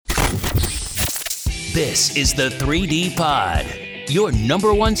This is the 3D Pod, your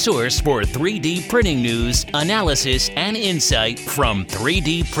number one source for 3D printing news, analysis, and insight from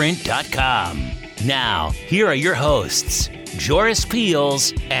 3dprint.com. Now, here are your hosts, Joris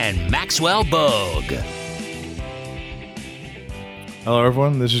Peels and Maxwell Bogue. Hello,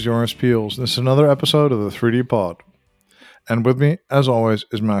 everyone. This is Joris Peels. This is another episode of the 3D Pod. And with me, as always,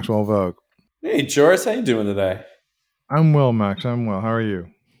 is Maxwell Vogue. Hey, Joris. How you doing today? I'm well, Max. I'm well. How are you?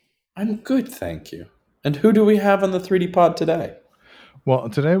 I'm good, thank you. And who do we have on the 3D Pod today? Well,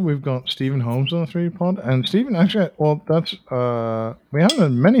 today we've got Stephen Holmes on the 3D Pod. And Stephen, actually, well, that's, we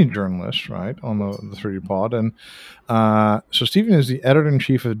have many journalists, right, on the 3D Pod. And so Stephen is the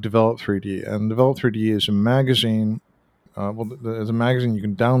editor-in-chief of Develop 3D. And Develop 3D is a magazine. It's a magazine. You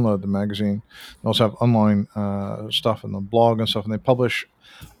can download the magazine. They also have online stuff in the blog and stuff. And they publish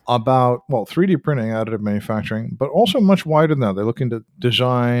about, 3D printing, additive manufacturing, but also much wider than that. They look into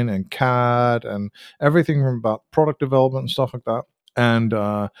design and CAD and everything from about product development and stuff like that. And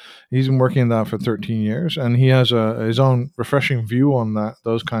he's been working in that for 13 years, and he has his own refreshing view on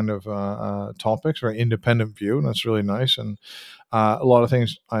those kind of topics, very independent view, and that's really nice. And a lot of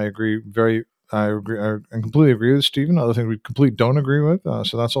things I agree I completely agree with Stephen. Other things we completely don't agree with.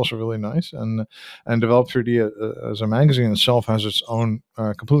 So that's also really nice. And Develop 3D as a magazine itself has its own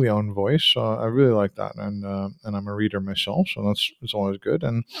completely own voice. So I really like that. And I'm a reader myself, so it's always good.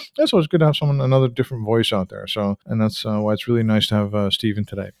 And it's always good to have another different voice out there. So that's why it's really nice to have Stephen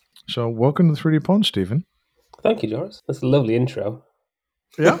today. So welcome to the 3D Pod, Stephen. Thank you, Joris. That's a lovely intro.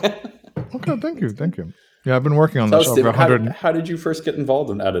 Yeah. Okay. Thank you. Yeah, I've been working on this over Stephen, 100. how did you first get involved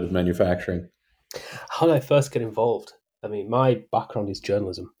in additive manufacturing? How did I first get involved? I mean, my background is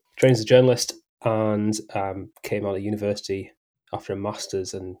journalism. Trained as a journalist and came out of university after a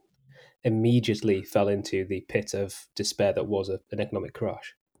master's and immediately fell into the pit of despair that was an economic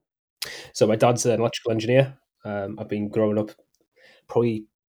crash. So my dad's an electrical engineer. I've been growing up, probably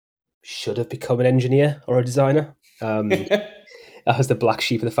should have become an engineer or a designer. I was the black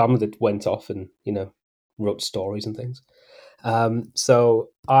sheep of the family that went off and, wrote stories and things. So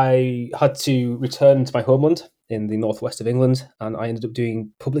I had to return to my homeland in the northwest of England, and I ended up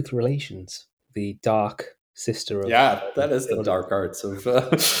doing public relations, the dark sister of... Yeah, that is the dark arts of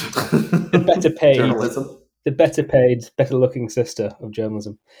the better paid journalism. The better paid, better looking sister of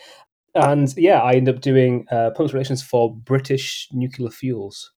journalism. And yeah, I ended up doing public relations for British Nuclear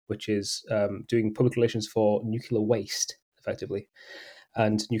Fuels, which is doing public relations for nuclear waste, effectively,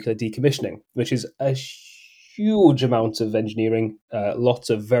 and nuclear decommissioning, which is a huge amount of engineering, lots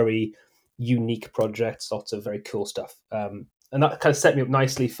of very unique projects, lots of very cool stuff. And that kind of set me up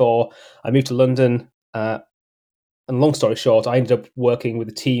nicely I moved to London, and long story short, I ended up working with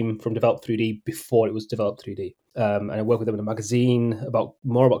a team from Develop 3D before it was Develop 3D. And I worked with them in a magazine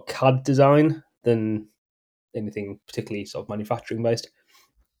more about CAD design than anything particularly sort of manufacturing based.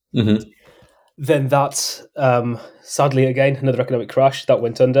 Mm-hmm. Then that, sadly, again, another economic crash that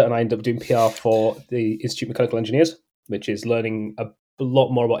went under, and I ended up doing PR for the Institute of Mechanical Engineers, which is learning a lot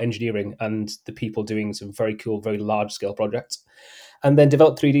more about engineering and the people doing some very cool, very large-scale projects. And then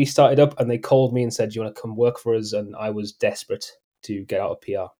Develop 3D started up, and they called me and said, "Do you want to come work for us?" And I was desperate to get out of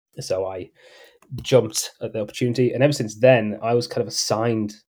PR. So I jumped at the opportunity. And ever since then, I was kind of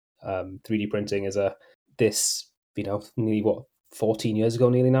assigned 3D printing as nearly 14 years ago,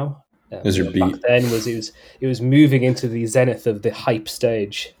 nearly now. As your beat. Back then it was moving into the zenith of the hype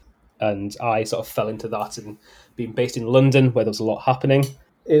stage, and I sort of fell into that. And being based in London, where there was a lot happening,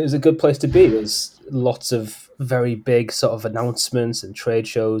 it was a good place to be. There was lots of very big sort of announcements and trade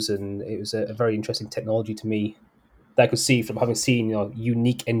shows, and it was a very interesting technology to me that I could see from having seen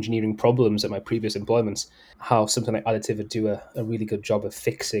unique engineering problems at my previous employments, how something like additive would do a really good job of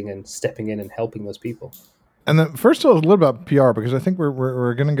fixing and stepping in and helping those people. And then first tell us a little about PR, because I think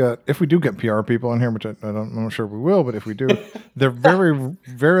we're going to get, if we do get PR people in here, which I'm not sure we will, but if we do, they're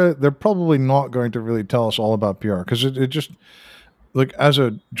they're probably not going to really tell us all about PR, because it just, like, as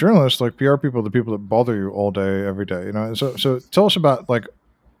a journalist, like, PR people are the people that bother you all day, every day, So tell us about, like,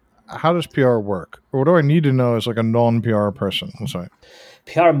 how does PR work? Or what do I need to know as, like, a non-PR person? I'm sorry.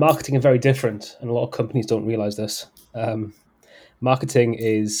 PR and marketing are very different, and a lot of companies don't realize this. Marketing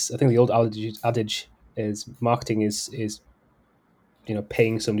is, I think the old adage is marketing is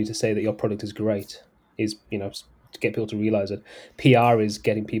paying somebody to say that your product is great, is to get people to realize it. PR is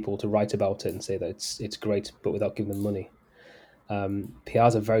getting people to write about it and say that it's great, but without giving them money. PR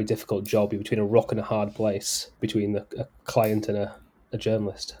is a very difficult job. You're between a rock and a hard place, between a client and a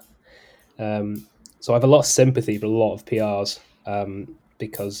journalist. So I have a lot of sympathy for a lot of PRs,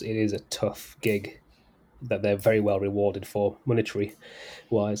 because it is a tough gig that they're very well rewarded for, monetary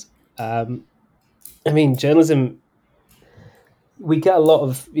wise. I mean, journalism, we get a lot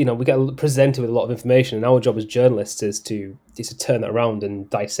of, we get presented with a lot of information, and our job as journalists is to turn that around and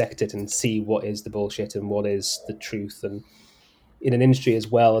dissect it and see what is the bullshit and what is the truth. And in an industry as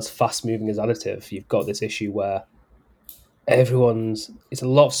well as fast moving as additive, you've got this issue where it's a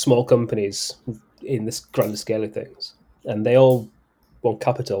lot of small companies in this grander scale of things, and they all want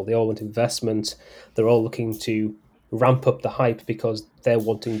capital, they all want investment, they're all looking to ramp up the hype because they're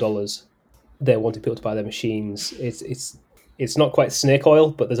wanting dollars, they're wanting people to buy their machines. It's not quite snake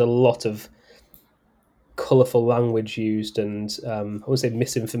oil, but there's a lot of colourful language used, and I won't say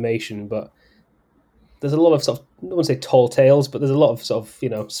misinformation, but there's a lot of sort of, I won't say tall tales, but there's a lot of sort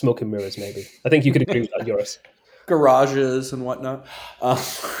of smoke and mirrors. Maybe I think you could agree with that, Joris. Garages and whatnot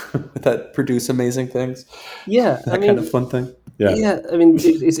that produce amazing things. Yeah, that kind of fun thing. Yeah, I mean,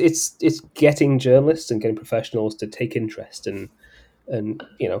 it's getting journalists and getting professionals to take interest and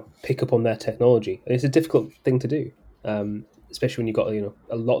pick up on their technology. And it's a difficult thing to do, especially when you've got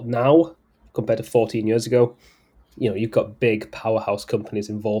a lot now compared to 14 years ago. You've got big powerhouse companies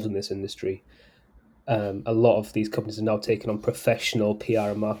involved in this industry. A lot of these companies are now taking on professional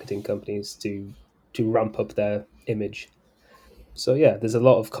PR and marketing companies to ramp up their image. So yeah, there's a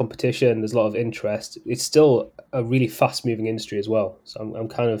lot of competition. There's a lot of interest. It's still a really fast-moving industry as well. So I'm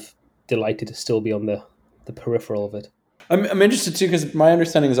kind of delighted to still be on the peripheral of it. I'm interested too, because my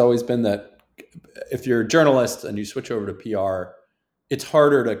understanding has always been that if you're a journalist and you switch over to PR, it's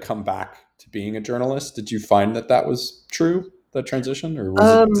harder to come back to being a journalist. Did you find that was true, that transition, or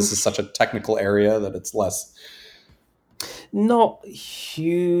was this is such a technical area that it's less? Not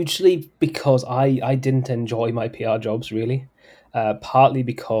hugely, because I didn't enjoy my PR jobs really. Partly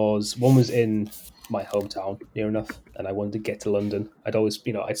because one was in my hometown near enough, and I wanted to get to London. I'd always,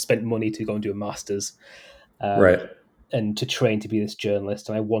 I'd spent money to go and do a master's, Right. and to train to be this journalist,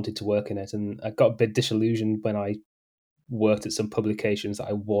 and I wanted to work in it. And I got a bit disillusioned when I worked at some publications that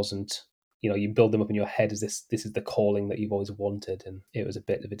I wasn't. You build them up in your head as this is the calling that you've always wanted, and it was a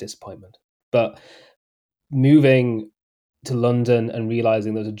bit of a disappointment. But moving to London and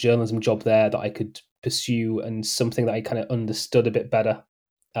realizing there was a journalism job there that I could pursue, and something that I kind of understood a bit better,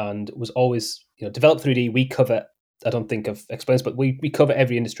 and was always, Develop 3D. We cover, I don't think I've explained, but we cover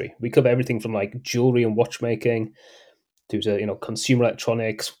every industry. We cover everything from like jewelry and watchmaking to consumer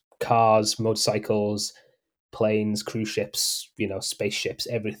electronics, cars, motorcycles, planes, cruise ships, spaceships,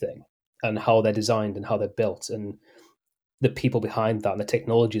 everything, and how they're designed and how they're built, and the people behind that and the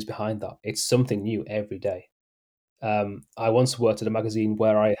technologies behind that. It's something new every day. I once worked at a magazine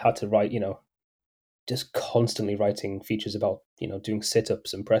where I had to write, just constantly writing features about, doing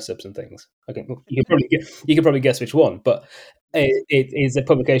sit-ups and press-ups and things. You can probably guess which one, but it is a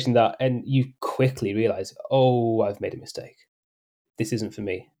publication that, and you quickly realize, oh, I've made a mistake. This isn't for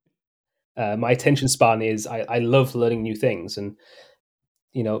me. My attention span is, I love learning new things, and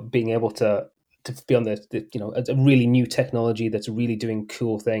being able to be on a really new technology that's really doing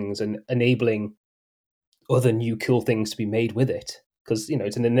cool things and enabling other new cool things to be made with it, because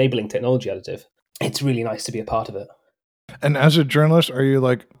it's an enabling technology additive. It's really nice to be a part of it. And as a journalist, are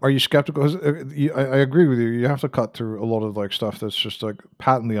you skeptical? I agree with you. You have to cut through a lot of like stuff that's just like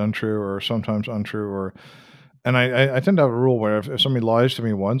patently untrue or sometimes untrue, and I tend to have a rule where if somebody lies to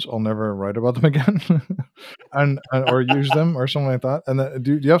me once, I'll never write about them again, and or use them or something like that. And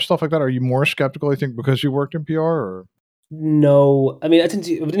do you have stuff like that? Are you more skeptical, I think, because you worked in PR? Or no, I mean, I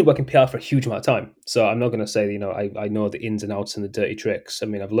didn't work in PR for a huge amount of time, so I'm not going to say I know the ins and outs and the dirty tricks. I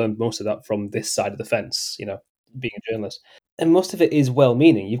mean, I've learned most of that from this side of the fence, being a journalist, and most of it is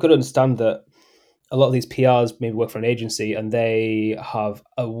well-meaning. You've got to understand that a lot of these PRs maybe work for an agency, and they have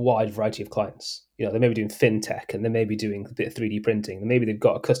a wide variety of clients. They may be doing fintech, and they may be doing a bit of 3D printing, and maybe they've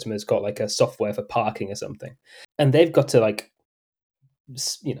got a customer who's got like a software for parking or something, and they've got to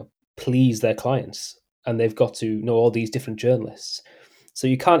please their clients, and they've got to know all these different journalists. So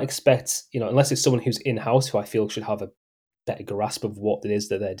you can't expect, unless it's someone who's in-house, who I feel should have a better grasp of what it is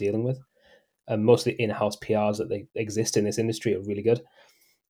that they're dealing with. And most of the in-house PRs that they exist in this industry are really good.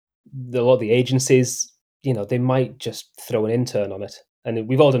 A lot of the agencies, they might just throw an intern on it. And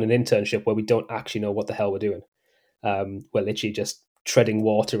we've all done an internship where we don't actually know what the hell we're doing. We're literally just treading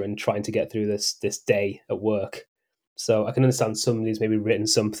water and trying to get through this day at work. So I can understand somebody's maybe written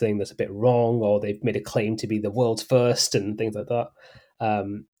something that's a bit wrong, or they've made a claim to be the world's first and things like that.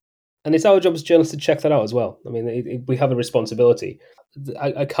 And it's our job as journalists to check that out as well. I mean, we have a responsibility.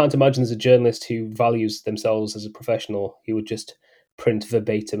 I can't imagine there's a journalist who values themselves as a professional who would just print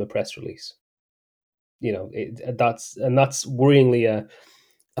verbatim a press release. That's worryingly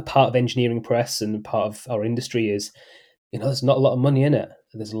a part of engineering press, and part of our industry is, there's not a lot of money in it.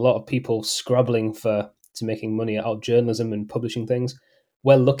 There's a lot of people scrabbling to making money out of journalism and publishing things.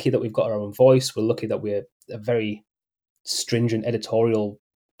 We're lucky that we've got our own voice. We're lucky that we're a very stringent editorial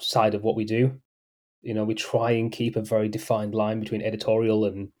side of what we do. We try and keep a very defined line between editorial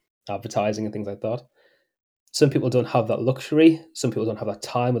and advertising and things like that. Some people don't have that luxury. Some people don't have that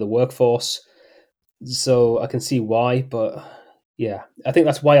time or the workforce. So I can see why, but yeah, I think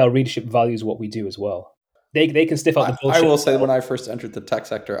that's why our readership values what we do as well. They can sniff out the bullshit. I will say, when I first entered the tech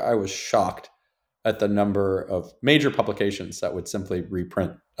sector, I was shocked at the number of major publications that would simply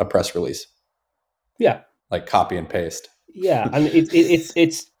reprint a press release. Yeah, like copy and paste. Yeah, and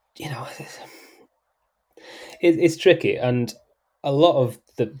it's it's tricky, and a lot of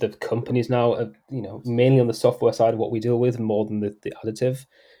the companies now are, mainly on the software side of what we deal with more than the additive.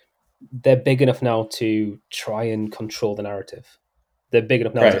 They're big enough now to try and control the narrative. They're big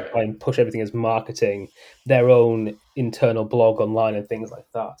enough now to try and push everything as marketing, their own internal blog online and things like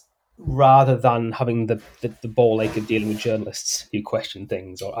that, rather than having the ball ache of dealing with journalists who question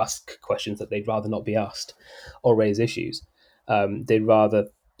things or ask questions that they'd rather not be asked or raise issues. They'd rather,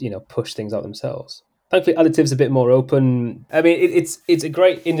 push things out themselves. Thankfully, additive's a bit more open. I mean, it's a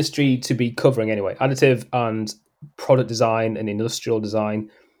great industry to be covering anyway. Additive and product design and industrial design,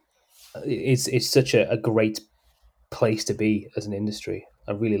 it's such a great place to be as an industry.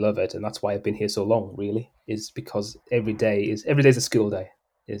 I really love it, and that's why I've been here so long. Really, is because every day is a school day.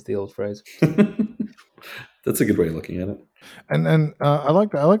 Is the old phrase. That's a good way of looking at it. And I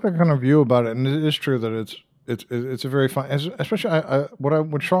like that kind of view about it, and it is true that it's a very fun. Especially,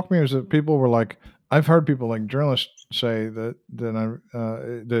 what shocked me is that people were like, I've heard people like journalists say that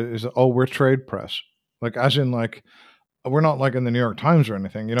we're trade press, like as in like. We're not like in the New York Times or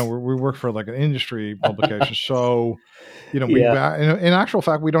anything, we work for like an industry publication. So, in actual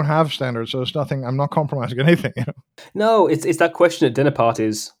fact, we don't have standards. So it's nothing, I'm not compromising anything. No, it's that question at dinner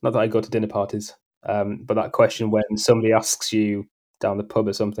parties. Not that I go to dinner parties, but that question when somebody asks you down the pub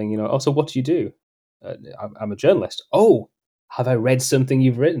or something, so what do you do? I'm a journalist. Oh, have I read something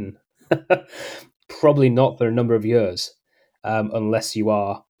you've written? Probably not for a number of years, unless you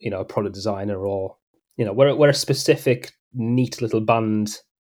are, a product designer or, we're a specific neat little band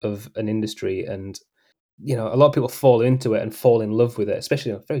of an industry, and a lot of people fall into it and fall in love with it,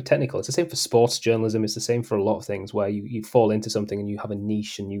 especially very technical. It's the same for sports journalism. It's the same for a lot of things where you fall into something and you have a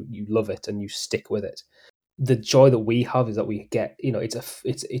niche and you love it and you stick with it. The joy that we have is that we get,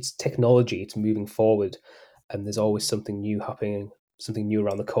 it's technology, it's moving forward, and there's always something new happening, something new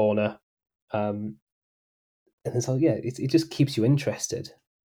around the corner, and so it just keeps you interested.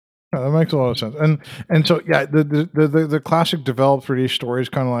 That makes a lot of sense. And so the classic developed 3D story is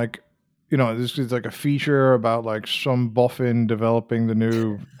kind of like, this is like a feature about like some boffin developing the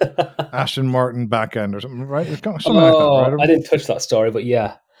new Aston Martin backend or something, right? It's kind of something like that, right? I didn't touch that story, but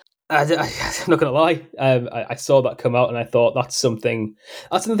yeah. I'm not going to lie. I saw that come out and I thought that's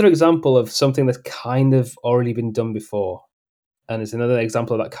another example of something that's kind of already been done before. And it's another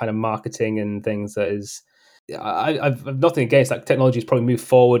example of that kind of marketing and things that is... I've nothing against that. Technology has probably moved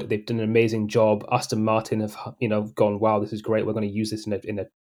forward. They've done an amazing job. Aston Martin have, gone, wow, this is great. We're going to use this in a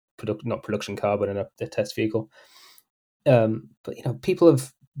not production car, but in a test vehicle. But people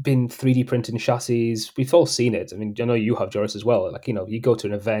have been 3D printing chassis. We've all seen it. I mean, I know you have, Joris, as well. Like, you go to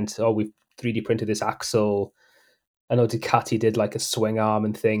an event. Oh, we've 3D printed this axle. I know Ducati did like a swing arm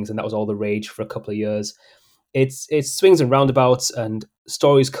and things, and that was all the rage for a couple of years. It's swings and roundabouts, and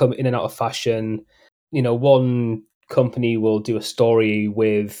stories come in and out of fashion. One company will do a story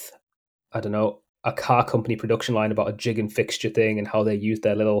with, I don't know, a car company production line about a jig and fixture thing and how they use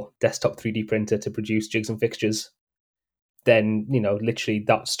their little desktop 3D printer to produce jigs and fixtures. Then, literally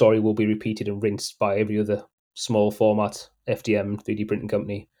that story will be repeated and rinsed by every other small format FDM 3D printing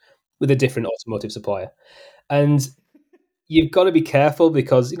company with a different automotive supplier. And you've got to be careful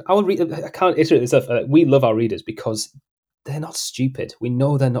because I can't iterate this up. We love our readers because they're not stupid. We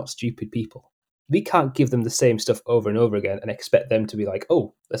know they're not stupid people. We can't give them the same stuff over and over again and expect them to be like,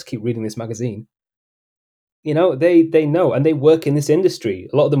 oh, let's keep reading this magazine. They know, and they work in this industry.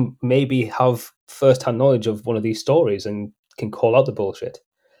 A lot of them maybe have first-hand knowledge of one of these stories and can call out the bullshit.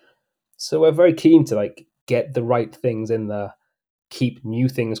 So we're very keen to get the right things in there, keep new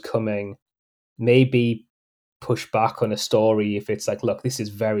things coming, maybe push back on a story if it's like, look, this is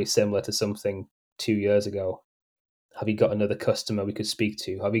very similar to something 2 years ago. Have you got another customer we could speak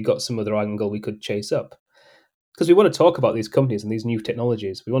to? Have you got some other angle we could chase up? Because we want to talk about these companies and these new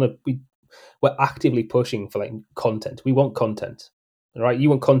technologies. We're actively pushing for content. We want content, right? You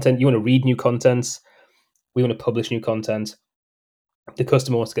want content. You want to read new content. We want to publish new content. The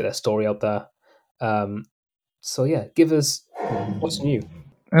customer wants to get their story out there. So yeah, give us what's new.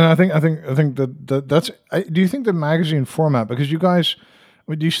 And I think that's. Do you think the magazine format, because you guys,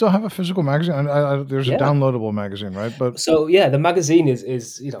 do you still have a physical magazine? There's a Yeah. downloadable magazine, right? But So yeah, the magazine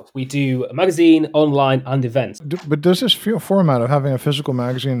is we do a magazine, online, and events. but does this format of having a physical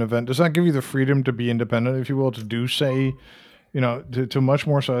magazine event, does that give you the freedom to be independent, if you will, to do, say, to much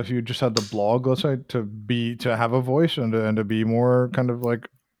more so if you just had the blog, let's say, to have a voice and to be more kind of like,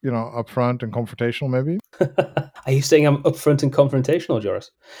 upfront and confrontational, maybe? Are you saying I'm upfront and confrontational,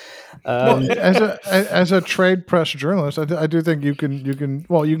 Joris? Well, as a trade press journalist, I do think you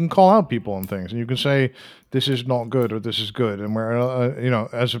can call out people on things, and you can say this is not good or this is good, and where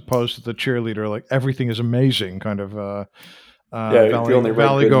as opposed to the cheerleader, like everything is amazing, kind of if you only write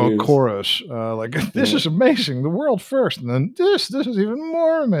Valley good Go news. chorus, like this is amazing, the world first, and then this is even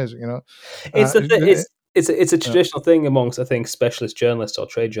more amazing. It's the thing. It's a traditional thing amongst, I think, specialist journalists or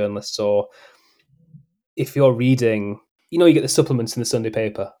trade journalists, or if you're reading, you get the supplements in the Sunday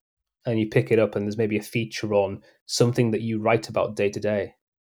paper and you pick it up and there's maybe a feature on something that you write about day to day,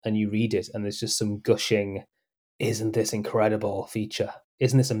 and you read it and there's just some gushing, isn't this incredible feature?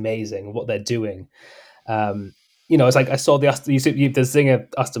 Isn't this amazing what they're doing? It's like I saw the Zinger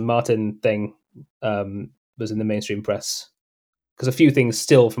Aston Martin thing was in the mainstream press, because a few things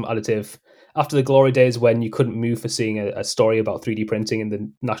still from Additive, after the glory days when you couldn't move for seeing a story about 3D printing in the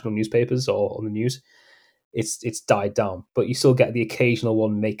national newspapers or on the news, it's died down. But you still get the occasional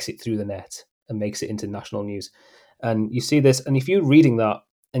one makes it through the net and makes it into national news. And you see this, and if you're reading that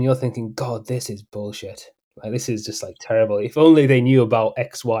and you're thinking, God, this is bullshit. Like, this is just like terrible. If only they knew about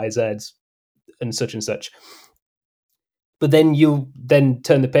X, Y, Z and such. But then you then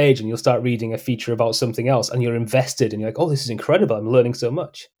turn the page and you'll start reading a feature about something else and you're invested and you're like, oh, this is incredible. I'm learning so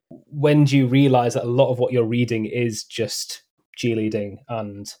much. When do you realize that a lot of what you're reading is just cheerleading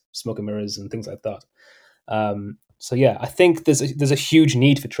and smoke and mirrors and things like that? So yeah, I think there's a huge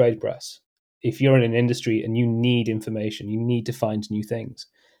need for trade press. If you're in an industry and you need information, you need to find new things.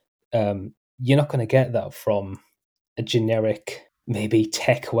 You're not going to get that from a generic, maybe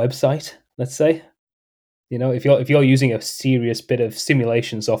tech website, let's say. If you're using a serious bit of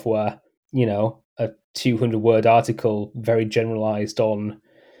simulation software, a 200-word article very generalized on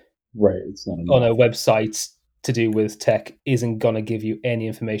It's not on a website to do with tech isn't going to give you any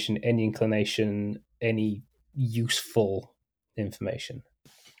information, any inclination, any useful information.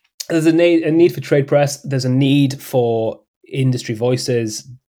 There's a need for trade press. There's a need for industry voices.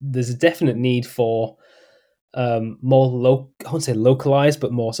 There's a definite need for more I won't say localized,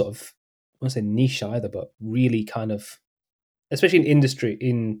 but more sort of, I won't say niche either, but really kind of, especially in industry,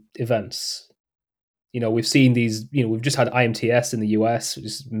 in events. We've seen these, we've just had IMTS in the US, which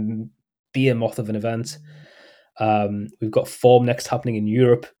is behemoth of an event. We've got Formnext happening in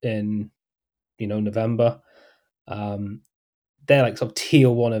Europe in, November. They're like sort of tier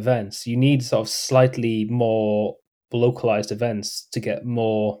one events. You need sort of slightly more localized events to get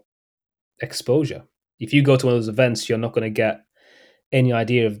more exposure. If you go to one of those events, you're not going to get any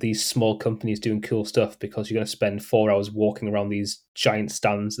idea of these small companies doing cool stuff, because you're going to spend 4 hours walking around these giant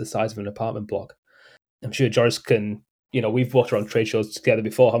stands the size of an apartment block. I'm sure Joris can, we've walked around trade shows together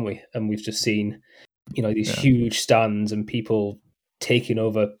before, haven't we? And we've just seen, these huge stands and people taking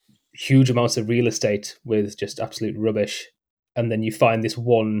over huge amounts of real estate with just absolute rubbish. And then you find this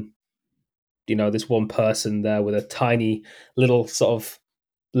one person there with a tiny little sort of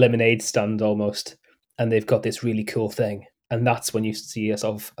lemonade stand almost, and they've got this really cool thing. And that's when you see a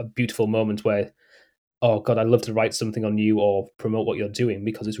sort of a beautiful moment where, oh God, I'd love to write something on you or promote what you're doing,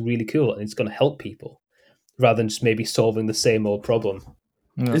 because it's really cool and it's going to help people, rather than just maybe solving the same old problem.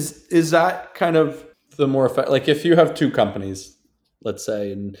 Yeah. Is that kind of the more effect? Like, if you have two companies, let's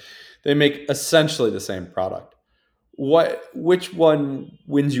say, and they make essentially the same product, which one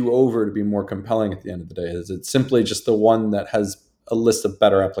wins you over to be more compelling at the end of the day? Is it simply just the one that has a list of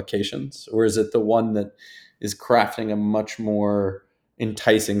better applications, or is it the one that is crafting a much more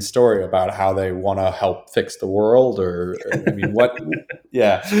enticing story about how they want to help fix the world? Or, I mean, what?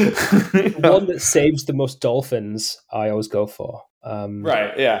 Yeah. The one that saves the most dolphins, I always go for.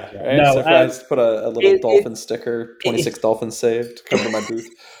 Right. Yeah. Right? No, So if I just put a little dolphin sticker, 26 dolphins saved, come to my booth.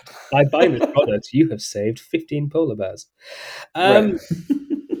 By buying this product, you have saved 15 polar bears. Right.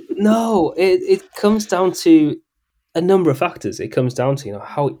 No, it comes down to a number of factors. It comes down to,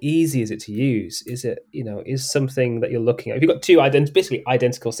 how easy is it to use? Is it, is something that you're looking at? If you've got two basically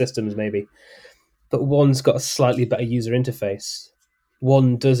identical systems, maybe, but one's got a slightly better user interface,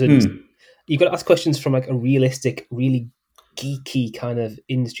 one doesn't. You've got to ask questions from like a realistic, really geeky kind of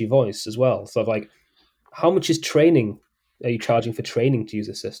industry voice as well. So like, how much is training? Are you charging for training to use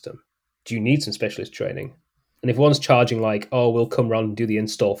a system? Do you need some specialist training? And if one's charging like, oh, we'll come around and do the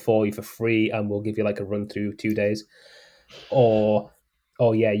install for you for free and we'll give you like a run through 2 days, or,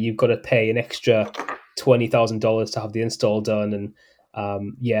 oh yeah, you've got to pay an extra $20,000 to have the install done, and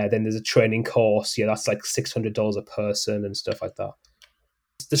then there's a training course, that's like $600 a person and stuff like that.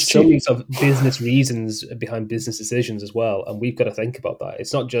 There's so many sort of business reasons behind business decisions as well, and we've got to think about that.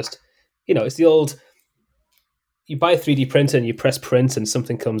 It's not just, it's the old, you buy a 3D printer and you press print and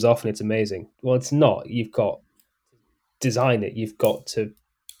something comes off and it's amazing. Well, it's not. You've got to design it. You've got to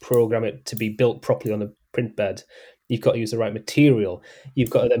program it to be built properly on a print bed. You've got to use the right material. You've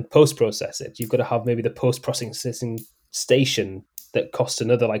got to then post-process it. You've got to have maybe the post-processing station that costs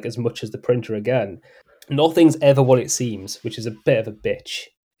another like as much as the printer again. Nothing's ever what it seems, which is a bit of a bitch.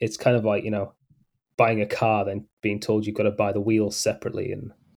 It's kind of like, buying a car, then being told you've got to buy the wheels separately.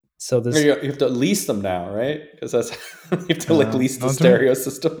 And so there's... You have to lease them now, right? Because that's you have to lease the stereo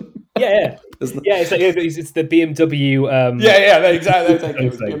system. Yeah. It's like it's the BMW. Exactly.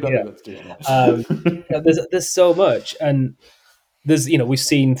 BMW that's doing that. There's so much, and there's we've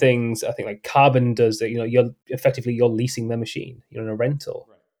seen things. I think like Carbon does that. You're leasing their machine. You're in a rental,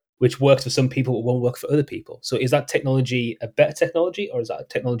 right, which works for some people, but won't work for other people. So is that technology a better technology, or is that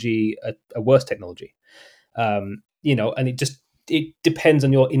technology a worse technology? And it depends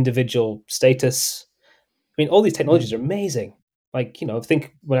on your individual status. I mean, all these technologies are amazing. Like, I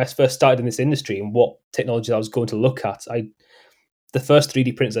think when I first started in this industry and what technology I was going to look at, the first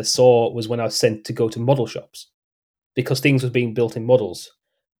 3D printers I saw was when I was sent to go to model shops, because things was being built in models.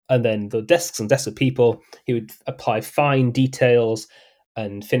 And then the desks of people who would apply fine details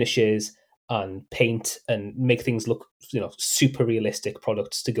and finishes and paint and make things look, super realistic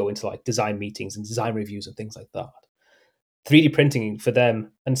products to go into like design meetings and design reviews and things like that. 3D printing for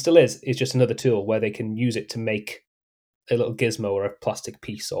them, and still is just another tool where they can use it to make a little gizmo or a plastic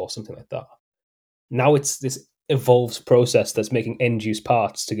piece or something like that. Now it's this evolved process that's making end-use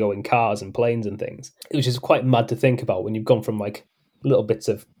parts to go in cars and planes and things, which is quite mad to think about when you've gone from like little bits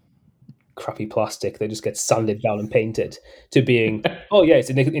of crappy plastic that just gets sanded down and painted to being, oh yeah, it's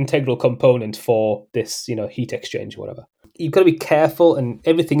an integral component for this, heat exchange or whatever. You've got to be careful, and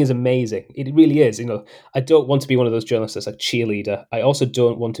everything is amazing. It really is. I don't want to be one of those journalists that's a cheerleader. I also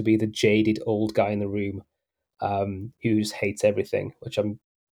don't want to be the jaded old guy in the room who just hates everything, which I'm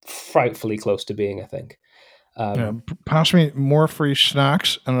frightfully close to being, I think. Pass me more free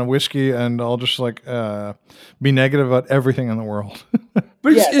snacks and a whiskey, and I'll just be negative about everything in the world.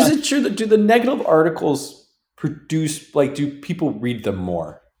 But is it true that do the negative articles produce, do people read them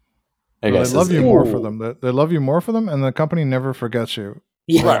more? I guess they love you more for them. They love you more for them, and the company never forgets you.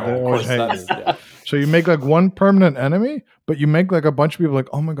 Yeah, right. Of course, yeah. So you make one permanent enemy, but you make a bunch of people like,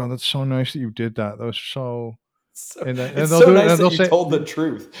 oh my god, that's so nice that you did that. That was so. It's so nice that you told the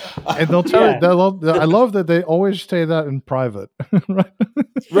truth. And they'll tell you. I love that they always say that in private.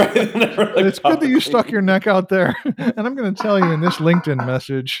 Right. It's good that you stuck your neck out there, and I'm going to tell you in this LinkedIn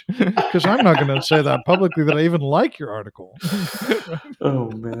message, because I'm not going to say that publicly that I even like your article.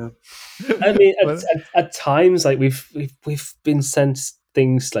 Oh man! I mean, at times, we've been sent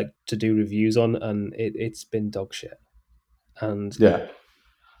things to do reviews on, and it's been dog shit. And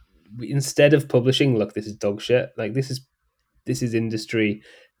instead of publishing, look, this is dog shit. This is industry.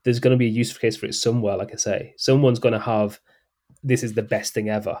 There's going to be a use case for it somewhere. Like I say, someone's going to have. This is the best thing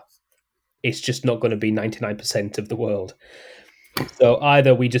ever. It's just not going to be 99% of the world. So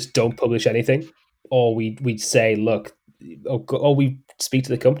either we just don't publish anything, or we say, look, or we speak to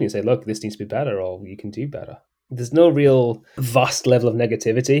the company and say, look, this needs to be better, or you can do better. There's no real vast level of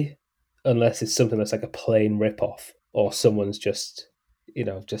negativity unless it's something that's like a plain rip-off, or someone's just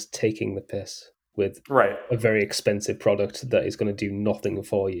taking the piss with a very expensive product that is going to do nothing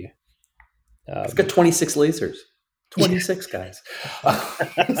for you. It's got 26 lasers. 26 guys.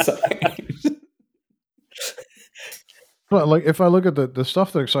 Well, if I look at the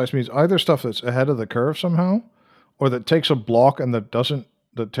stuff that excites me, is either stuff that's ahead of the curve somehow, or that takes a block and that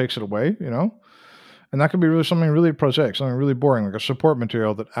takes it away, and that could be really something really prosaic, something really boring, like a support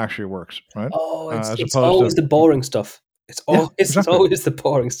material that actually works, right? Oh, it's always the boring stuff. It's always the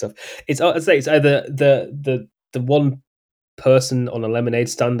boring stuff. I'd say it's either the one person on a lemonade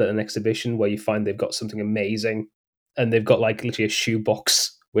stand at an exhibition where you find they've got something amazing, and they've got literally a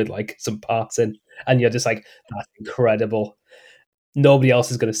shoebox with some parts in, and you're just like, that's incredible. Nobody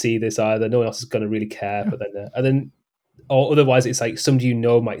else is going to see this either. No one else is going to really care. But or otherwise, it's like somebody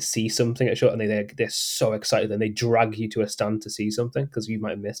might see something at a show, and they're so excited, and they drag you to a stand to see something because you might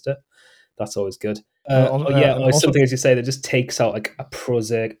have missed it. That's always good. Or something, as you say, that just takes out a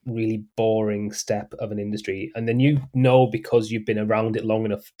prosaic, really boring step of an industry, and then because you've been around it long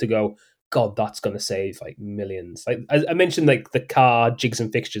enough to go, God, that's going to save like millions. Like I mentioned, like the car jigs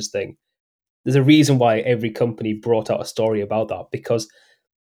and fixtures thing. There's a reason why every company brought out a story about that, because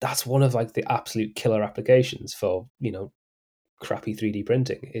that's one of like the absolute killer applications for, crappy 3D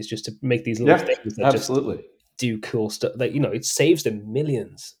printing, is just to make these little things that absolutely. just do cool stuff. Like, it saves them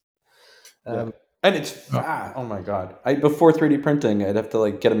millions. And it's fast. Oh my God. Before 3D printing, I'd have to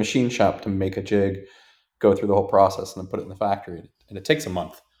like get a machine shop to make a jig, go through the whole process, and then put it in the factory. And it takes a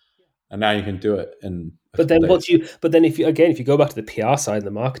month. And now you can do it in a But then couple days. if you go back to the PR side and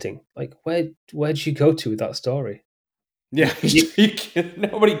the marketing, like where'd you go to with that story? Yeah,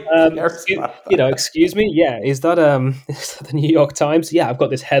 nobody cares about that. Excuse me. Yeah, is that the New York Times? Yeah, I've got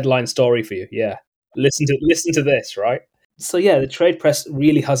this headline story for you. Yeah, listen to this, right? So yeah, the trade press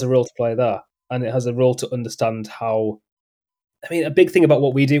really has a role to play there, and it has a role to understand how. I mean, a big thing about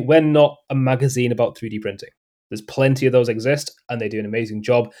what we do, we're not a magazine about 3D printing. There's plenty of those exist, and they do an amazing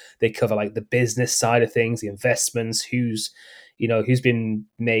job. They cover like the business side of things, the investments, who's been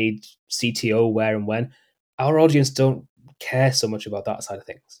made CTO where and when. Our audience don't care so much about that side of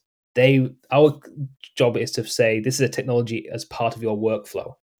things. Our job is to say this is a technology as part of your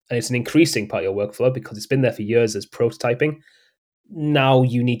workflow, and it's an increasing part of your workflow because it's been there for years as prototyping. Now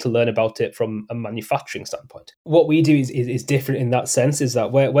you need to learn about it from a manufacturing standpoint. What we do is different in that sense, is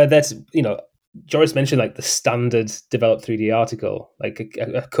that where that's, Joris mentioned like the standard developed 3D article, like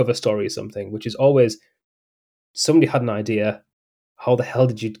a cover story or something, which is always somebody had an idea. How the hell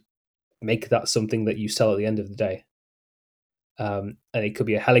did you make that something that you sell at the end of the day? And it could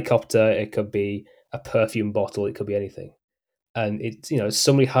be a helicopter, it could be a perfume bottle, it could be anything. And it's,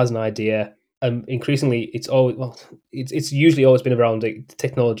 somebody has an idea. Increasingly, it's usually always been around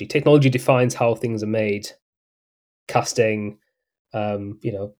technology. Technology defines how things are made. Casting,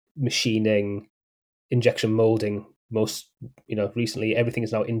 machining, injection molding. Most, recently everything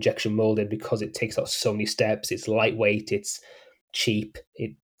is now injection molded because it takes out so many steps. It's lightweight. It's cheap.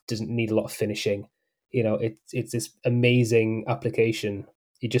 It doesn't need a lot of finishing. It's this amazing application.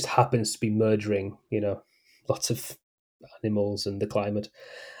 It just happens to be merging, lots of animals and the climate.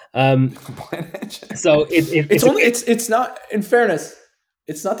 So it's not, in fairness,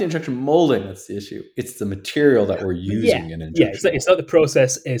 it's not the injection molding that's the issue. It's the material that we're using in injection. It's not the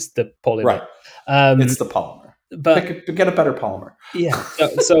process, it's the polymer. Right. It's the polymer. But get a better polymer. Yeah.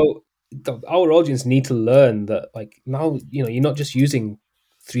 So our audience need to learn that, like, now, you're not just using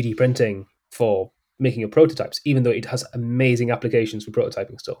 3D printing for making your prototypes, even though it has amazing applications for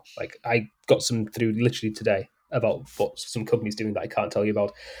prototyping still. Like, I got some through literally today about what some companies doing that I can't tell you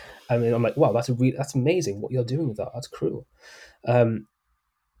about. I mean, I'm like, wow, that's amazing what you're doing with that. That's cool.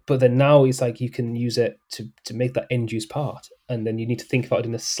 But then now it's like you can use it to make that end use part, and then you need to think about it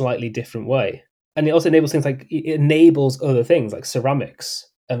in a slightly different way. And it also enables things like, it enables other things like ceramics.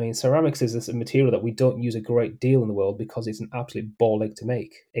 I mean, ceramics is this material that we don't use a great deal in the world because it's an absolute ball ache to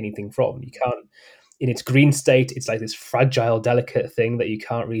make anything from. You can't, in its green state, it's like this fragile, delicate thing that you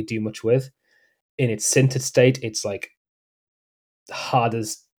can't really do much with. In its sintered state, it's like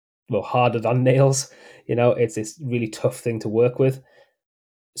harder than nails. It's this really tough thing to work with.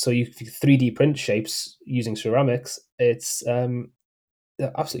 So you 3D print shapes using ceramics. It's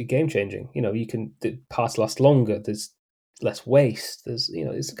absolutely game changing. The parts last longer. There's less waste.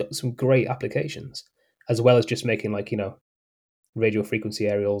 It's got some great applications, as well as just making radio frequency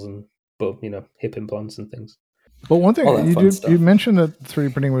aerials and hip implants and things. But one thing you mentioned that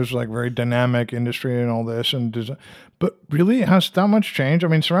 3D printing was like very dynamic industry and all this, and design, but really has that much changed? I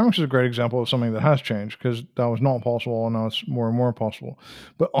mean, ceramics is a great example of something that has changed because that was not possible, and now it's more and more possible.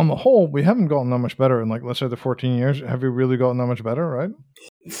 But on the whole, we haven't gotten that much better in, like, let's say, the 14 years. Have we really gotten that much better, right?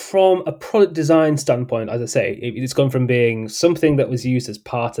 From a product design standpoint, as I say, it's gone from being something that was used as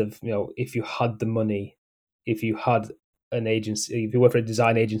part of, if you had the money, if you had an agency, if you work for a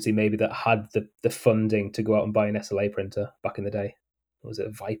design agency maybe that had the funding to go out and buy an SLA printer back in the day. Was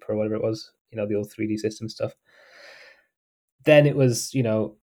it Viper or whatever it was? The old 3D system stuff. Then it was,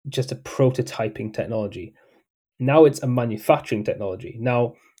 just a prototyping technology. Now it's a manufacturing technology.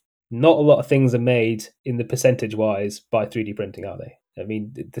 Now, not a lot of things are made in the percentage-wise by 3D printing, are they? I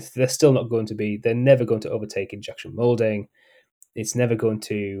mean, they're still not going to be, they're never going to overtake injection molding. It's never going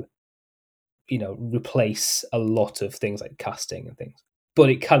to, replace a lot of things like casting and things. But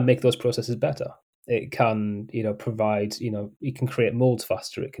it can make those processes better. It can, provide, it can create molds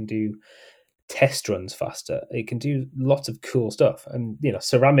faster. It can do test runs faster. It can do lots of cool stuff. And,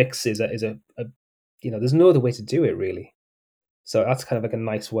 ceramics is a there's no other way to do it, really. So that's kind of like a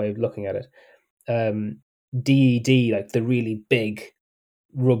nice way of looking at it. DED, like the really big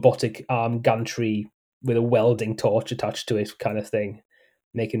robotic arm gantry with a welding torch attached to it kind of thing.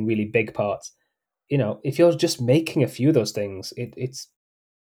 making really big parts. If you're just making a few of those things, it's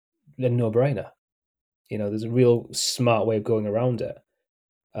a no-brainer. There's a real smart way of going around it.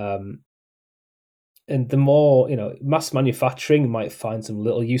 And the more, mass manufacturing might find some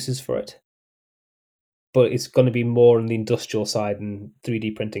little uses for it, but it's going to be more on the industrial side, and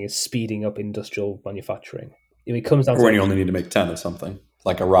 3D printing is speeding up industrial manufacturing. It comes down or to when you only need to make 10 of something,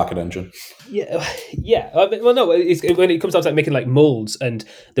 like a rocket engine. Yeah. Well, no, when it comes down to making like molds and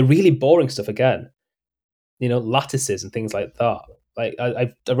the really boring stuff again, lattices and things like that. Like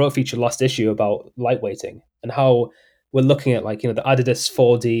I wrote a feature last issue about lightweighting and how we're looking at like the Adidas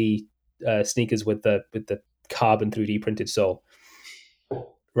 4D sneakers with the carbon 3D printed sole,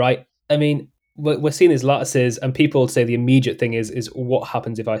 right? I mean, we're seeing these lattices, and people say the immediate thing is what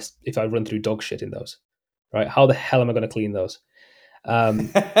happens if I run through dog shit in those, right? How the hell am I going to clean those? Right,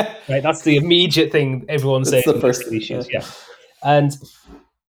 that's the immediate thing everyone's saying. The first issues, yeah. And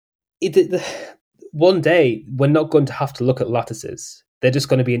one day we're not going to have to look at lattices. They're just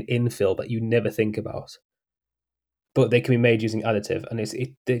going to be an infill that you never think about, but they can be made using additive, and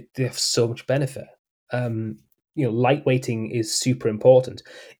they have so much benefit. Lightweighting is super important,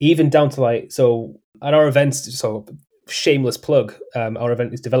 even down to so at our events. So shameless plug, our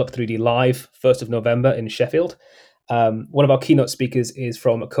event is Develop 3D Live, 1st of November in Sheffield. One of our keynote speakers is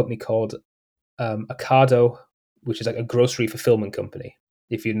from a company called Ocado, which is like a grocery fulfillment company.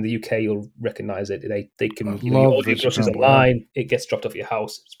 If you're in the UK, you'll recognize it. They can you order groceries online. It gets dropped off at your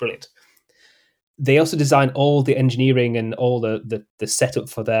house. It's brilliant. They also design all the engineering and all the setup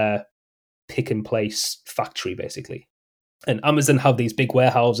for their pick and place factory, basically. And Amazon have these big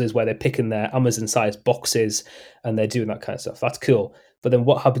warehouses where they're picking their Amazon-sized boxes and they're doing that kind of stuff. That's cool. But then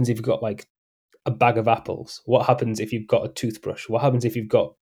what happens if you've got like a bag of apples? What happens if you've got a toothbrush? What happens if you've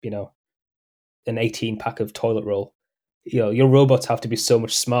got, an 18-pack of toilet roll? Your robots have to be so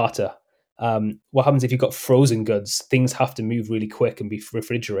much smarter. What happens if you've got frozen goods? Things have to move really quick and be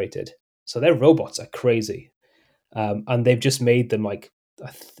refrigerated. So their robots are crazy. And they've just made them like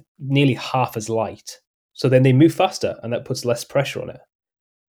nearly half as light. So then they move faster, and that puts less pressure on it.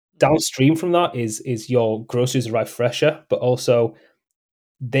 Downstream from that is your groceries arrive fresher, but also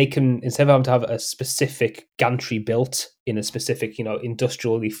they can, instead of having to have a specific gantry built in a specific,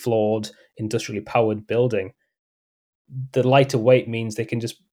 industrially flawed, industrially powered building, the lighter weight means they can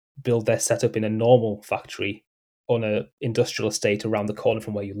just build their setup in a normal factory on an industrial estate around the corner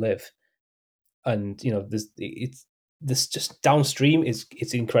from where you live. And this just downstream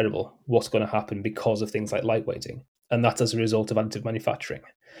it's incredible what's going to happen because of things like lightweighting, and that's as a result of additive manufacturing.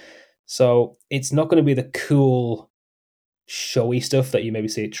 So it's not going to be the cool showy stuff that you maybe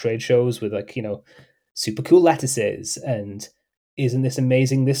see at trade shows with super cool lattices and isn't this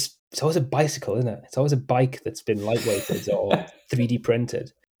amazing, it's always a bicycle, isn't it? It's always a bike that's been lightweighted or 3D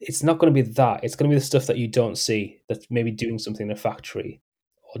printed. It's not going to be that. It's going to be the stuff that you don't see, that's maybe doing something in a factory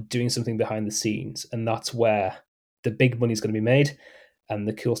or doing something behind the scenes, and that's where the big money is going to be made and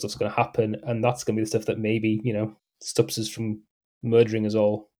the cool stuff's going to happen, and that's going to be the stuff that maybe stops us from murdering us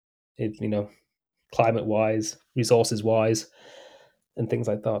all, climate wise, resources wise, and things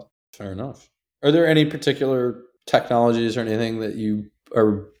like that. Fair enough. Are there any particular technologies or anything that you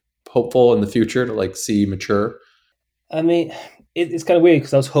are hopeful in the future to see mature? I mean, it's kind of weird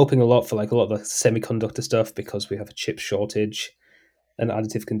because I was hoping a lot for a lot of the semiconductor stuff because we have a chip shortage, and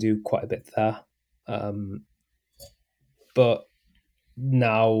additive can do quite a bit there. But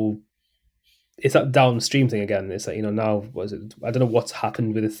now it's that downstream thing again. It's now I don't know what's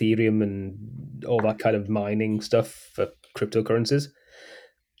happened with Ethereum and all that kind of mining stuff for cryptocurrencies,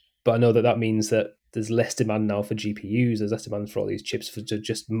 but I know that means that there's less demand now for GPUs. There's less demand for all these chips to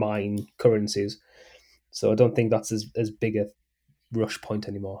just mine currencies. So I don't think that's as big a rush point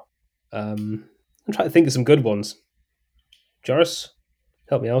anymore. I'm trying to think of some good ones. Joris,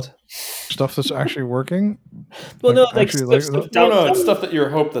 help me out. Stuff that's actually working? Well, no, it's stuff that you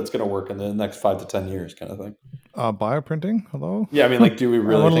hope that's going to work in the next 5 to 10 years, kind of thing. Bioprinting? Hello? Yeah, I mean, do we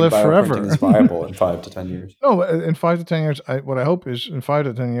really think bioprinting is viable in 5 to 10 years? No, in 5 to 10 years, what I hope is in 5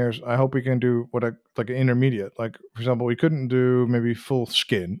 to 10 years, I hope we can do an intermediate. Like, for example, we couldn't do maybe full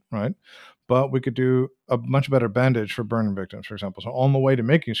skin, right? But we could do a much better bandage for burn victims, for example. So on the way to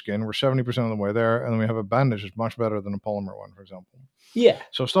making skin, we're 70% of the way there, and then we have a bandage that's much better than a polymer one, for example. Yeah.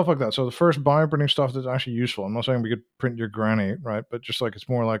 So stuff like that. So the first bioprinting stuff that's actually useful. I'm not saying we could print your granny, right? But just it's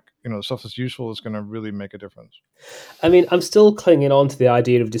more the stuff that's useful is going to really make a difference. I mean, I'm still clinging on to the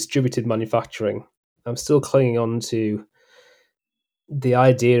idea of distributed manufacturing. I'm still clinging on to the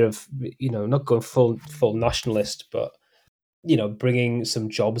idea of, not going full nationalist, but, bringing some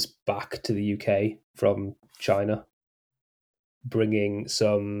jobs back to the UK from China. bringing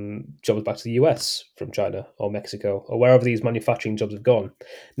some jobs back to the US from China or Mexico or wherever these manufacturing jobs have gone.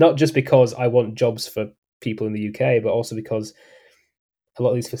 Not just because I want jobs for people in the UK, but also because a lot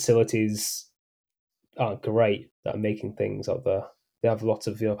of these facilities aren't great that are making things out there. They have lots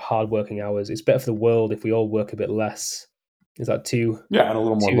of hard working hours. It's better for the world if we all work a bit less. Is that too? Yeah, and a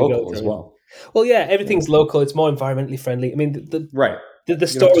little more local as well. Well, yeah, everything's local. It's more environmentally friendly. I mean, right. The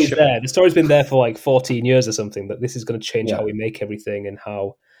story's there. The story's been there for like 14 years or something, that this is going to change how we make everything and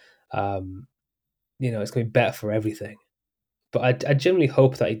how, it's going to be better for everything. But I generally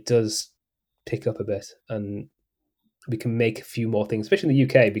hope that it does pick up a bit and we can make a few more things, especially in the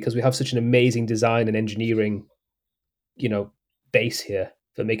UK, because we have such an amazing design and engineering, base here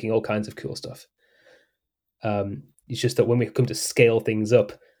for making all kinds of cool stuff. It's just that when we come to scale things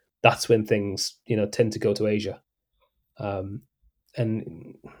up, that's when things, tend to go to Asia. And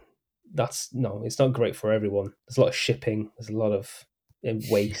it's not great for everyone. There's a lot of shipping. There's a lot of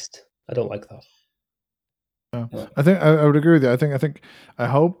waste. I don't like that. I think I would agree with you. I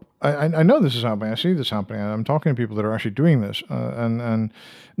hope, I know this is happening. I see this happening. I'm talking to people that are actually doing this, and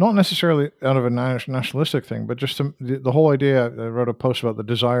not necessarily out of a nationalistic thing, but just the whole idea. I wrote a post about the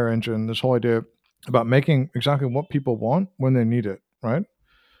Desire Engine. This whole idea about making exactly what people want when they need it. Right?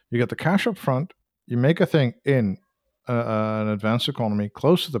 You get the cash up front. You make a thing in an advanced economy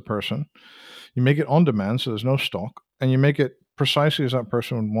close to the person. You make it on demand, so there's no stock, and you make it precisely as that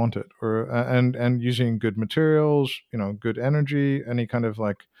person would want it, and using good materials, good energy, any kind of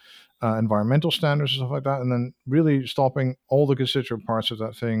like environmental standards and stuff like that, and then really stopping all the constituent parts of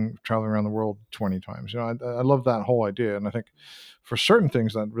that thing traveling around the world 20 times. I love that whole idea, and I think for certain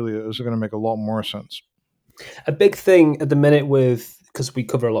things that really is going to make a lot more sense. A big thing at the minute because we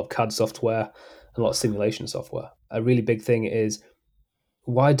cover a lot of CAD software and a lot of simulation software, a really big thing is,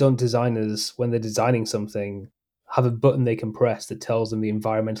 why don't designers, when they're designing something, have a button they can press that tells them the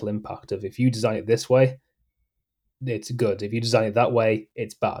environmental impact of, if you design it this way, it's good. If you design it that way,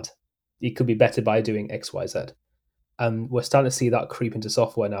 it's bad. It could be better by doing X, Y, Z. And we're starting to see that creep into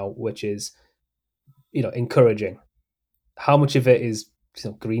software now, which is, encouraging. How much of it is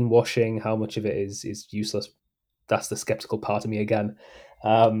greenwashing? How much of it is useless? That's the skeptical part of me again.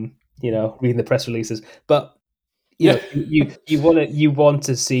 Reading the press releases, but you want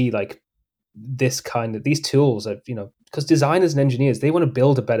to see like this kind of, these tools are, because designers and engineers, they want to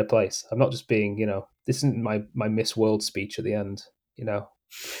build a better place. I'm not just being, this isn't my Miss World speech at the end,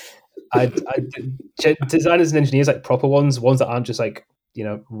 designers and engineers, like proper ones that aren't just like,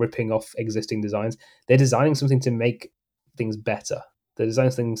 ripping off existing designs. They're designing something to make things better. They're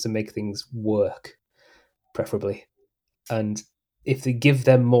designing things to make things work, preferably. And if they give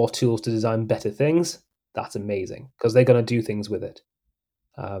them more tools to design better things, that's amazing, because they're going to do things with it.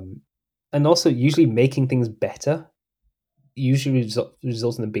 And also, usually making things better usually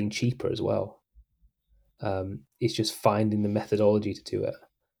results in them being cheaper as well. It's just finding the methodology to do it.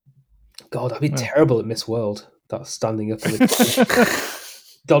 God, I'd be terrible at Miss World. That's standing up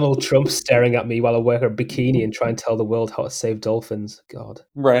with Donald Trump staring at me while I wear a bikini and try and tell the world how to save dolphins. God.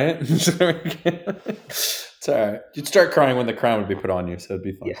 Right? It's all right. You'd start crying when the crown would be put on you, so it'd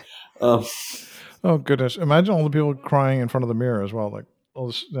be fun. Yeah. Oh, goodness. Imagine all the people crying in front of the mirror as well. Like,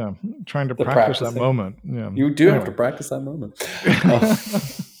 trying to practice that moment. Yeah, you do have to practice that moment.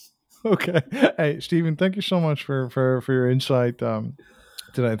 Okay. Hey, Stephen, thank you so much for your insight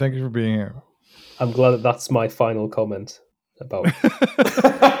today. Thank you for being here. I'm glad that's my final comment about.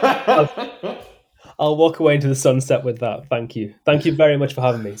 I'll walk away into the sunset with that. Thank you. Thank you very much for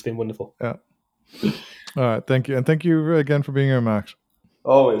having me. It's been wonderful. Yeah. All right. Thank you. And thank you again for being here, Max.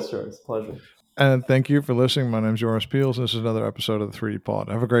 Always, sure. It's a pleasure. And thank you for listening. My name is Joris Peels. This is another episode of the 3D Pod.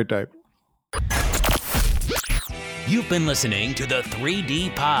 Have a great day. You've been listening to the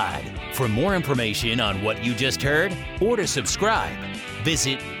 3D Pod. For more information on what you just heard or to subscribe,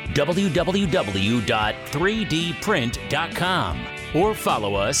 visit www.3dprint.com or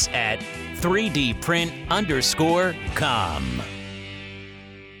follow us at 3dprint_com.